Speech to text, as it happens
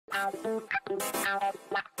The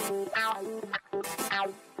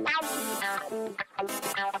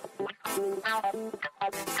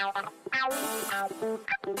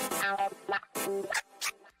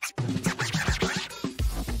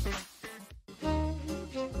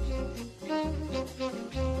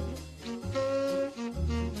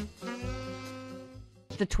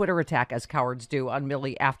Twitter attack, as cowards do, on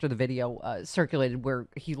Millie after the video circulated where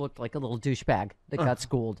he looked like a little douchebag that got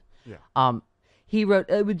schooled. Yeah. He wrote,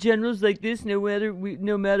 with generals like this, no wonder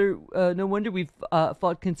we've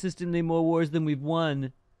fought consistently more wars than we've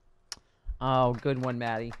won. Oh, good one,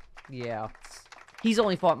 Maddie. Yeah. He's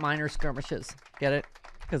only fought minor skirmishes. Get it?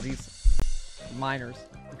 Because he's minors.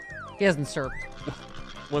 He hasn't served.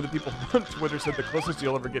 One of the people on Twitter said the closest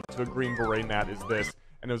you'll ever get to a Green Beret, Matt, is this.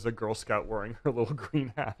 And it was a Girl Scout wearing her little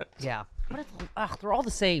green hat. Yeah. They're all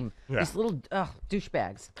the same. Yeah. These little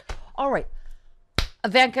douchebags. All right.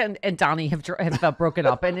 Ivanka and Donnie have broken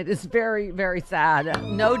up, and it is very, very sad.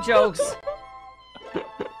 No jokes.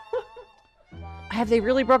 Have they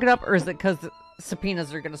really broken up, or is it because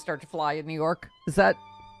subpoenas are going to start to fly in New York? Is that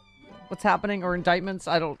what's happening, or indictments?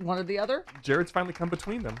 I don't, one or the other? Jared's finally come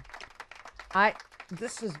between them.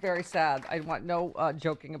 This is very sad. I want no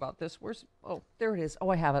joking about this. Oh, there it is. Oh,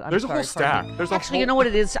 I have it. There's a whole stack. Actually, you know what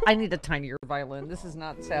it is? I need a tinier violin. This is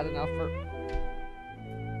not sad enough for...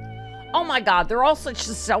 Oh my God, they're all such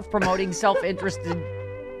self-promoting, self-interested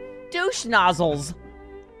douche nozzles.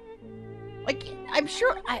 Like, I'm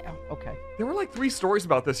sure okay. There were like 3 stories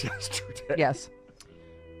about this yesterday. Yes.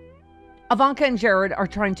 Ivanka and Jared are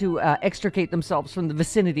trying to extricate themselves from the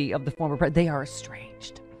vicinity of the former president. They are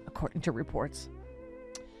estranged, according to reports,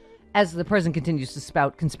 as the president continues to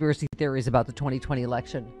spout conspiracy theories about the 2020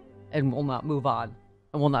 election and will not move on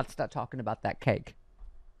and will not stop talking about that cake.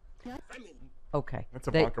 Okay. That's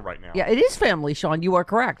Ivanka right now. Yeah, it is family, Sean. You are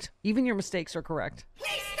correct. Even your mistakes are correct.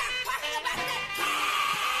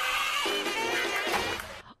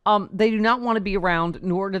 They do not want to be around,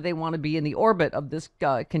 nor do they want to be in the orbit of this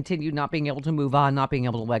continued not being able to move on, not being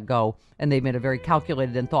able to let go. And they've made a very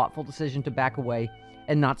calculated and thoughtful decision to back away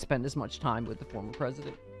and not spend as much time with the former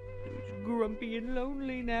president. He's grumpy and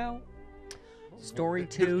lonely now. Story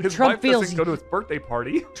 2. His wife doesn't go to his birthday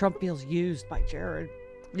party. Trump feels used by Jared.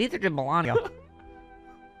 Neither did Melania.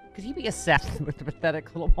 Could he be a set with the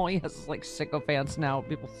pathetic little boy? He has like sycophants now.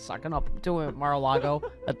 People sucking up to him at Mar-a-Lago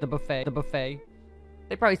at the buffet.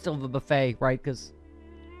 They probably still have a buffet, right? Because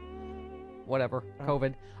whatever,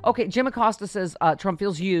 COVID. Okay, Jim Acosta says Trump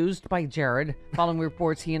feels used by Jared. Following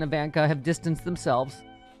reports, he and Ivanka have distanced themselves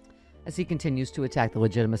as he continues to attack the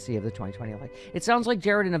legitimacy of the 2020 election. It sounds like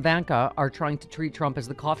Jared and Ivanka are trying to treat Trump as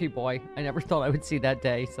the coffee boy. I never thought I would see that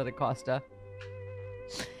day, said Acosta.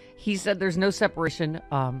 He said there's no separation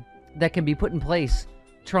that can be put in place.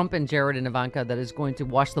 Trump and Jared and Ivanka that is going to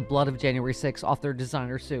wash the blood of January 6th off their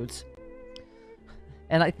designer suits.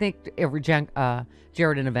 And I think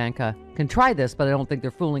Jared and Ivanka can try this, but I don't think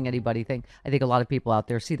they're fooling anybody. I think a lot of people out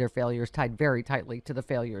there see their failures tied very tightly to the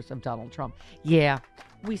failures of Donald Trump. Yeah,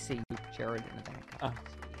 we see you, Jared and Ivanka.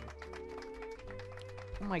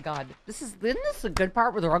 Oh my God. Isn't this a good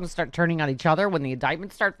part where they're all going to start turning on each other when the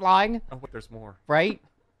indictments start flying? Oh, but there's more. Right?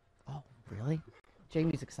 Oh, really?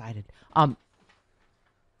 Jamie's excited.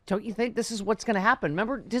 Don't you think this is what's going to happen?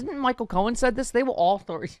 Remember, didn't Michael Cohen said this? They will all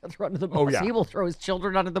throw each other under the bus. Oh, yeah. He will throw his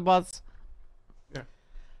children under the bus. Yeah.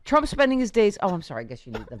 Trump spending his days... Oh, I'm sorry. I guess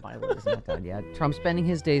you need the violin. Isn't that done yet? Trump spending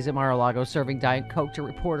his days at Mar-a-Lago serving Diet Coke to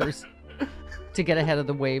reporters to get ahead of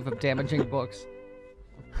the wave of damaging books.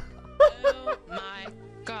 Oh, my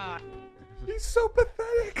God. He's so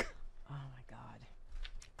pathetic. Oh, my God.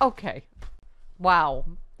 Okay. Wow.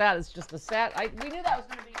 That is just a sad... we knew that was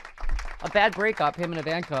going to be... a bad breakup, him and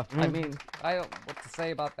Ivanka. I mean, I don't know what to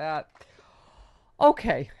say about that.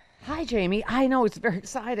 Okay. Hi, Jamie. I know, it's very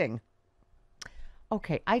exciting.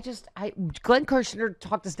 Okay, Glenn Kirshner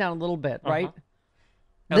talked us down a little bit, right?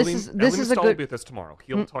 This is a Mistal good... will be with us tomorrow.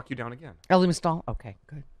 He'll talk you down again. Elie Mystal? Okay,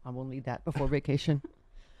 good. I will need that before vacation.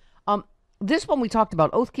 This one we talked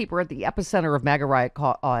about. Oath Keeper at the epicenter of MAGA riot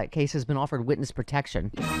case has been offered witness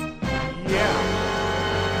protection. Yeah.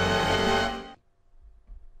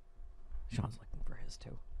 Sean's looking for his,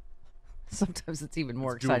 too. Sometimes it's even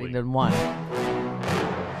more exciting than one.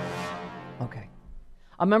 Okay.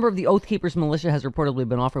 A member of the Oath Keepers militia has reportedly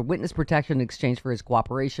been offered witness protection in exchange for his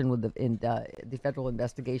cooperation with the federal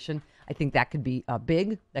investigation. I think that could be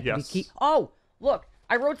big. That could be key. Oh, look.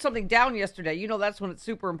 I wrote something down yesterday. You know that's when it's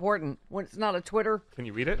super important. When it's not a Twitter. Can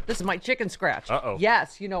you read it? This is my chicken scratch. Uh-oh.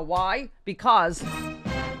 Yes. You know why? Because...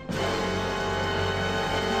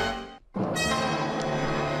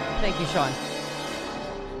 Thank you, Sean.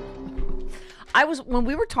 when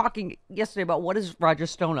we were talking yesterday about what is Roger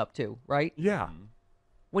Stone up to, right? Yeah.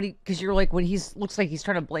 Because you're like, when looks like he's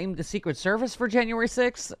trying to blame the Secret Service for January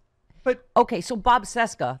 6th. But okay, so Bob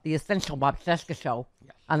Cesca, the essential Bob Cesca show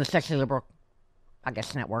on the Sexually Liberal, I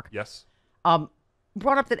guess, network. Yes.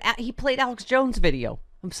 Brought up that he played Alex Jones' video.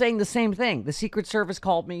 I'm saying the same thing. The Secret Service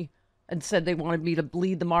called me and said they wanted me to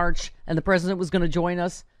lead the march, and the president was going to join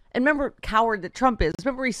us. And remember, coward that Trump is.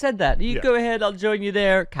 Remember he said that. You go ahead, I'll join you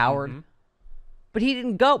there, coward. But he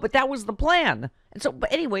didn't go. But that was the plan. And so,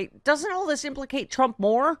 but anyway, doesn't all this implicate Trump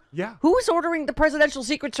more? Yeah. Who is ordering the presidential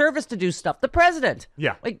Secret Service to do stuff? The president.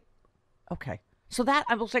 Yeah. Like, okay. So that,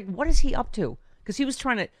 I was like, what is he up to? Because he was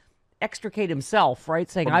trying to extricate himself,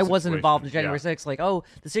 right? Saying, From the I wasn't involved in situation, January 6th. Like, oh,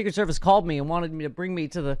 the Secret Service called me and wanted me to bring me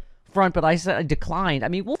to the front, but I said I declined. I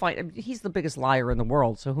mean, we'll find. I mean, he's the biggest liar in the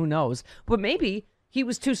world, so who knows? But maybe he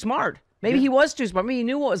was too smart. Maybe he was too smart. I mean, he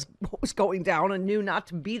knew what was going down and knew not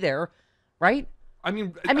to be there, right? I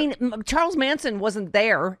mean, Charles Manson wasn't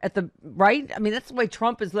there at the right. I mean, that's why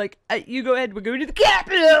Trump is like, you go ahead, we're going to the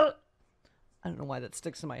Capitol. I don't know why that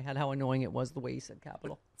sticks in my head. How annoying it was the way he said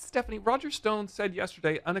Capitol. Stephanie, Roger Stone said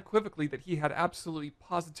yesterday unequivocally that he had absolutely,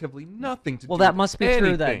 positively nothing to do. Well, that with must be anything.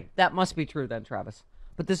 true then. That must be true then, Travis.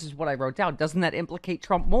 But this is what I wrote down. Doesn't that implicate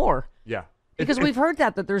Trump more? Yeah. Because we've heard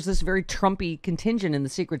that there's this very Trumpy contingent in the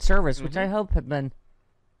Secret Service, which I hope have been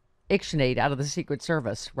ictionated out of the Secret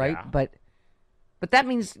Service, right? Yeah. But that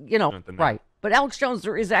means, right. But Alex Jones,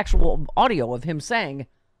 there is actual audio of him saying,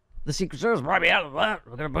 the Secret Service brought me out of that.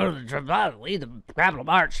 We're going to move to lead the Capitol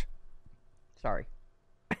March. Sorry.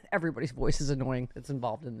 Everybody's voice is annoying that's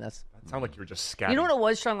involved in this. That sounded like you were just scatting. You know what it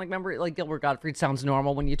was, Sean? Like, remember, like, Gilbert Gottfried sounds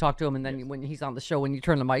normal when you talk to him, and then when he's on the show, when you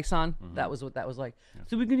turn the mics on, that was what that was like. Yeah.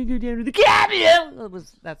 So we're going to go down to the Capitol.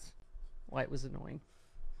 That's why it was annoying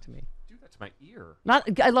to me. Do that to my ear.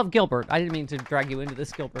 I love Gilbert. I didn't mean to drag you into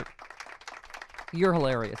this, Gilbert. You're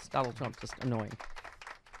hilarious. Donald Trump's just annoying.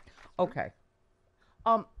 Okay.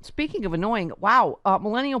 Speaking of annoying, wow,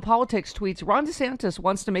 Millennial Politics tweets, Ron DeSantis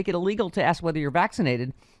wants to make it illegal to ask whether you're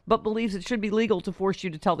vaccinated, but believes it should be legal to force you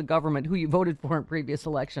to tell the government who you voted for in previous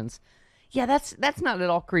elections. Yeah, that's not at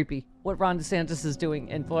all creepy, what Ron DeSantis is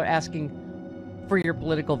doing and for asking for your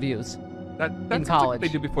political views in college. Like they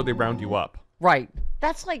do before they round you up. Right.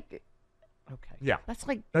 That's like... Okay. Yeah. That's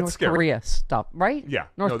like that's North scary. Korea stuff, right? Yeah.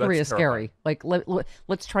 North Korea is scary. Like,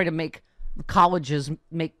 let's try to make colleges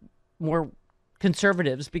make more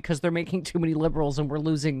conservatives because they're making too many liberals and we're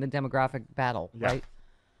losing the demographic battle, right?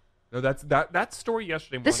 No, that story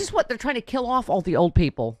yesterday morning. This is what they're trying to kill off all the old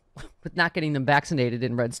people with not getting them vaccinated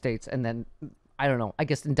in red states and then, I don't know, I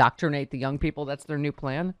guess indoctrinate the young people. That's their new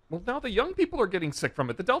plan. Well, now the young people are getting sick from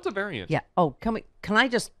it. The Delta variant. Yeah. Oh, can I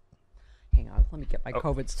just... Hang on, let me get my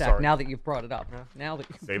COVID stack sorry. now that you've brought it up. Now that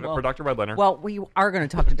Save it for Dr. Redlener. Well, we are going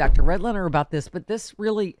to talk to Dr. Redlener about this, but this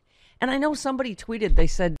really, and I know somebody tweeted, they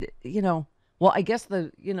said, well, I guess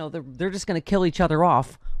they're just going to kill each other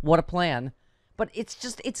off. What a plan. But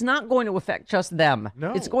it's not going to affect just them.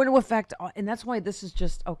 No. It's going to affect, and that's why this is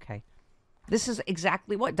just, okay. This is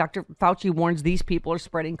exactly what Dr. Fauci warns these people are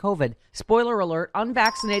spreading COVID. Spoiler alert,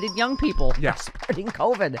 unvaccinated young people are spreading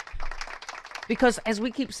COVID. Because as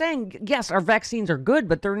we keep saying, yes, our vaccines are good,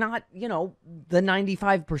 but they're not, the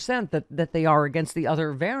 95% that they are against the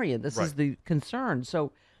other variant. This is the concern.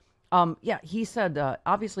 So, he said,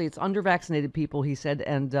 obviously it's under-vaccinated people, he said,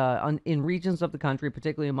 and in regions of the country,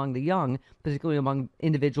 particularly among the young, particularly among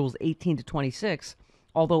individuals 18 to 26,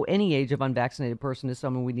 although any age of unvaccinated person is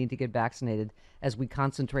someone we need to get vaccinated as we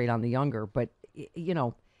concentrate on the younger. But,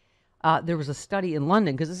 there was a study in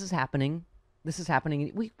London, because this is happening.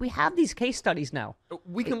 We have these case studies now.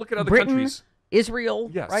 We can look at other Britain, countries. Israel,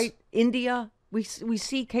 right? India. We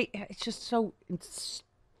see it's just so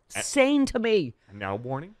insane to me. And now a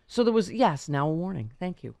warning? So there was, now a warning.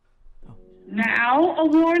 Thank you. Oh. Now a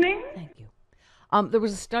warning? Thank you. There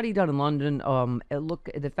was a study done in London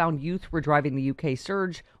that found youth were driving the UK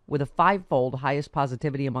surge with a 5-fold highest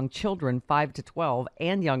positivity among children 5 to 12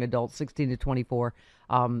 and young adults 16 to 24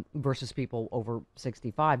 versus people over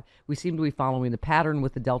 65. We seem to be following the pattern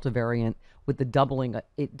with the Delta variant with the doubling.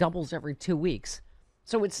 It doubles every 2 weeks.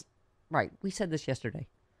 So it's, right, we said this yesterday.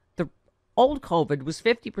 The old COVID was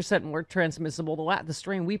 50% more transmissible than the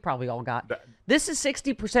strain we probably all got. This is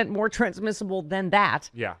 60% more transmissible than that.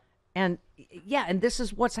 Yeah. And this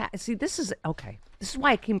is what's see. This is okay. This is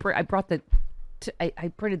why I brought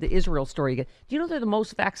I printed the Israel story again. Do you know they're the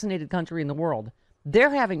most vaccinated country in the world? They're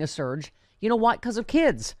having a surge. You know what? Because of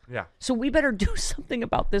kids. Yeah. So we better do something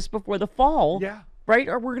about this before the fall. Yeah. Right?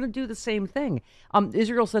 Or we're going to do the same thing.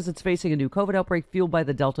 Israel says it's facing a new COVID outbreak fueled by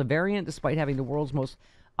the Delta variant, despite having the world's most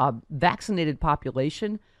vaccinated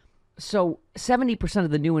population. So 70%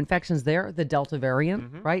 of the new infections there, the Delta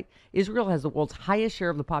variant, right? Israel has the world's highest share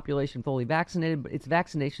of the population fully vaccinated, but its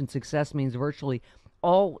vaccination success means virtually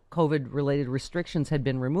all COVID-related restrictions had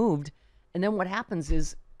been removed. And then what happens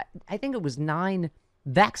is, I think it was 9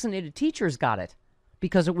 vaccinated teachers got it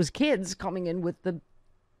because it was kids coming in with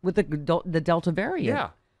the Delta variant. Yeah.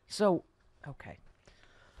 So, okay.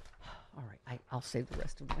 All right, I'll save the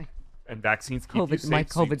rest of my And vaccines keep you safe. my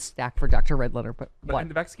COVID stack for Dr. Red Letter, but what? And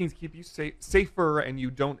the vaccines keep you safer, and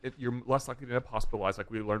you're less likely to end up hospitalized,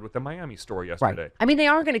 like we learned with the Miami story yesterday. Right. I mean, they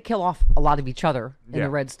are going to kill off a lot of each other in Yeah. the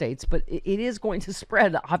red states, but it is going to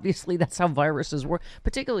spread. Obviously, that's how viruses work,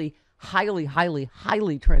 particularly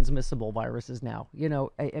highly transmissible viruses now. You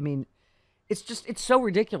know, I mean, it's so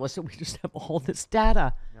ridiculous that we just have all this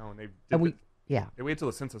data. No, and They waited till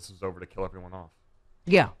the census was over to kill everyone off.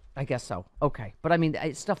 Yeah, I guess so. Okay. But I mean,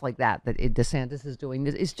 stuff like that DeSantis is doing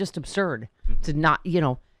is just absurd to not,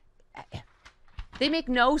 they make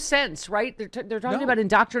no sense, right? They're talking about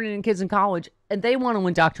indoctrinating kids in college, and they want to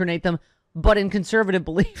indoctrinate them, but in conservative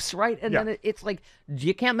beliefs, right? And then it's like,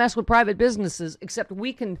 you can't mess with private businesses, except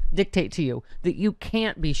we can dictate to you that you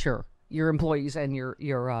can't be sure your employees and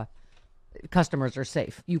your customers are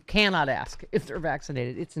safe. You cannot ask if they're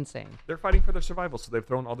vaccinated. It's insane. They're fighting for their survival, so they've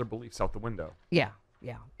thrown all their beliefs out the window.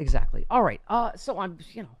 Yeah, exactly. All right. So I'm,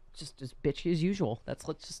 just as bitchy as usual. Let's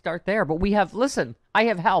just start there. But I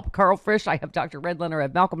have help. Carl Frisch, I have Dr. Red Leonard, I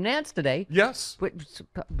have Malcolm Nance today. Yes.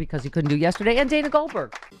 Because he couldn't do yesterday, and Dana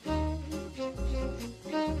Goldberg.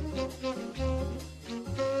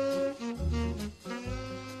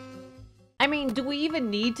 I mean, do we even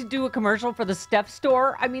need to do a commercial for the Steph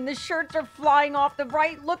store? I mean, the shirts are flying off the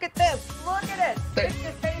right. Look at this. Look at it. Get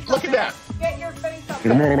your face Look at that. Get your face up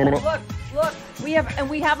there. Look. We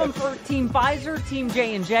have them for Team Pfizer, Team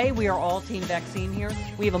J&J. We are all Team Vaccine here.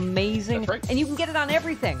 We have amazing. That's right. And you can get it on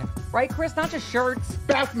everything. Right, Chris? Not just shirts.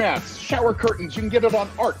 Bath mats, shower curtains. You can get it on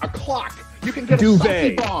art, a clock. You can get Duvet.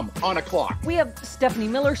 a selfie bomb on a clock. We have Stephanie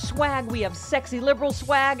Miller swag. We have Sexy Liberal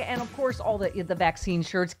swag. And, of course, all the vaccine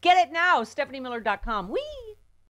shirts. Get it now. StephanieMiller.com. Whee!